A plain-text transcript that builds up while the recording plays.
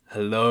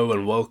Hello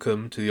and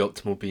welcome to the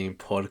Optimal Being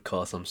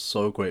podcast. I'm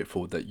so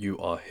grateful that you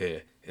are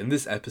here. In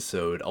this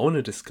episode, I want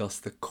to discuss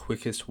the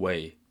quickest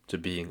way to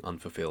being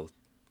unfulfilled.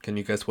 Can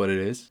you guess what it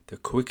is? The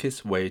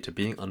quickest way to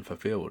being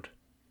unfulfilled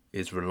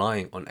is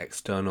relying on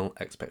external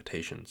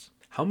expectations.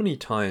 How many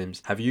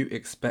times have you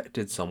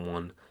expected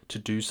someone to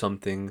do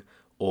something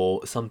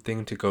or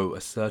something to go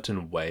a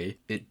certain way?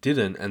 It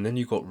didn't, and then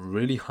you got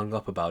really hung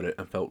up about it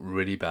and felt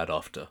really bad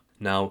after.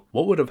 Now,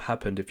 what would have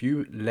happened if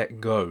you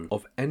let go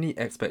of any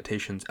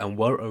expectations and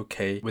were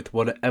okay with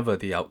whatever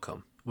the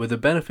outcome? With the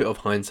benefit of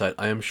hindsight,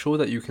 I am sure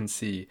that you can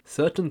see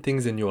certain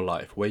things in your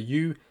life where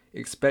you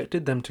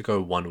expected them to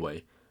go one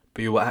way,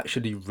 but you were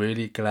actually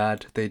really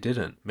glad they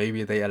didn't.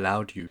 Maybe they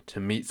allowed you to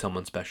meet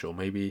someone special.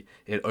 Maybe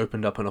it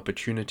opened up an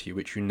opportunity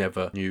which you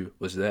never knew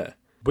was there.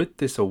 With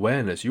this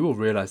awareness, you will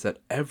realize that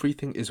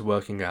everything is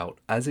working out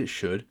as it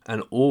should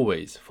and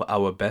always for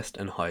our best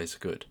and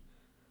highest good.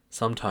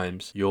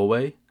 Sometimes your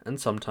way and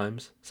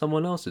sometimes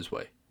someone else's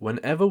way.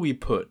 Whenever we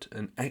put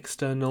an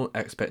external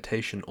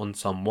expectation on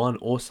someone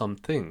or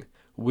something,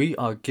 we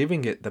are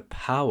giving it the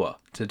power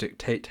to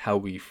dictate how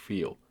we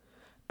feel.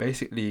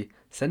 Basically,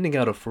 sending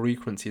out a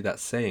frequency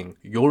that's saying,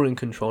 you're in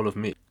control of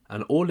me.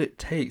 And all it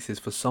takes is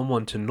for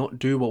someone to not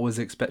do what was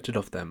expected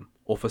of them,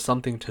 or for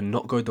something to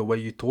not go the way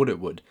you thought it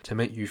would, to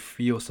make you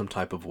feel some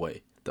type of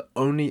way. The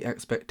only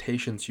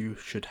expectations you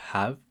should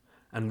have,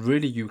 and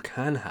really you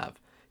can have,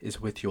 is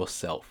with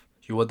yourself.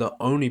 You are the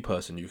only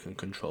person you can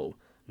control,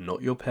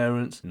 not your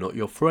parents, not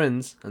your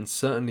friends, and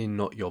certainly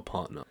not your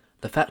partner.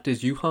 The fact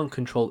is you can't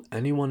control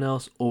anyone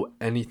else or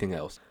anything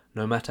else,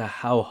 no matter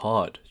how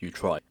hard you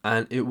try,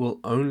 and it will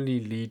only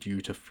lead you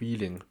to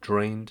feeling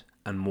drained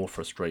and more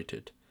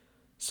frustrated.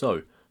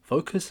 So,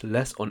 focus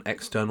less on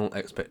external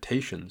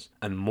expectations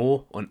and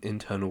more on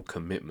internal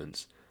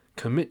commitments.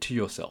 Commit to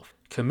yourself.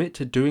 Commit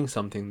to doing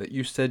something that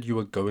you said you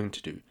were going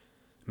to do.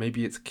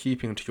 Maybe it's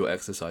keeping to your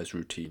exercise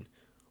routine,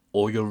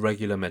 or your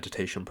regular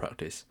meditation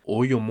practice,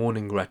 or your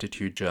morning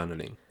gratitude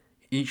journaling.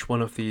 Each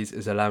one of these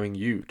is allowing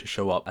you to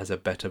show up as a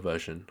better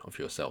version of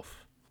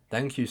yourself.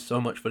 Thank you so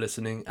much for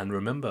listening, and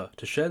remember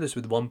to share this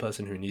with one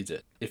person who needs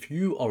it. If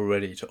you are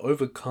ready to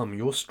overcome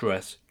your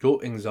stress,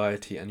 your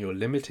anxiety, and your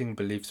limiting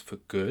beliefs for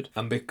good,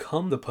 and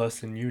become the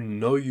person you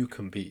know you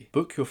can be,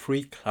 book your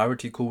free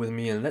clarity call with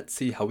me and let's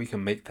see how we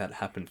can make that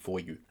happen for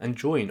you. And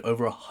join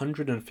over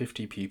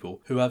 150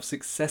 people who have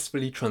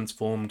successfully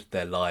transformed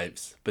their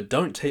lives. But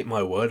don't take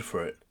my word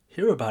for it.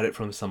 Hear about it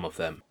from some of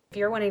them. If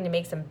you're wanting to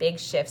make some big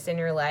shifts in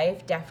your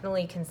life,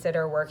 definitely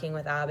consider working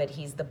with Abid.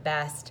 He's the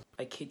best.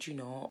 I kid you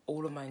not,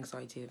 all of my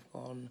anxiety have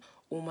gone,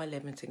 all my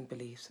limiting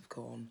beliefs have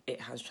gone.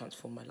 It has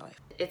transformed my life.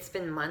 It's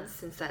been months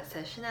since that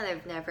session and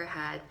I've never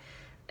had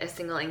a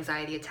single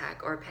anxiety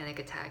attack or panic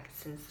attack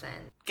since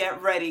then.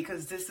 Get ready,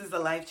 because this is a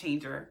life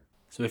changer.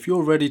 So if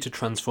you're ready to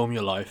transform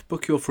your life,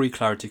 book your free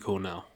clarity call now.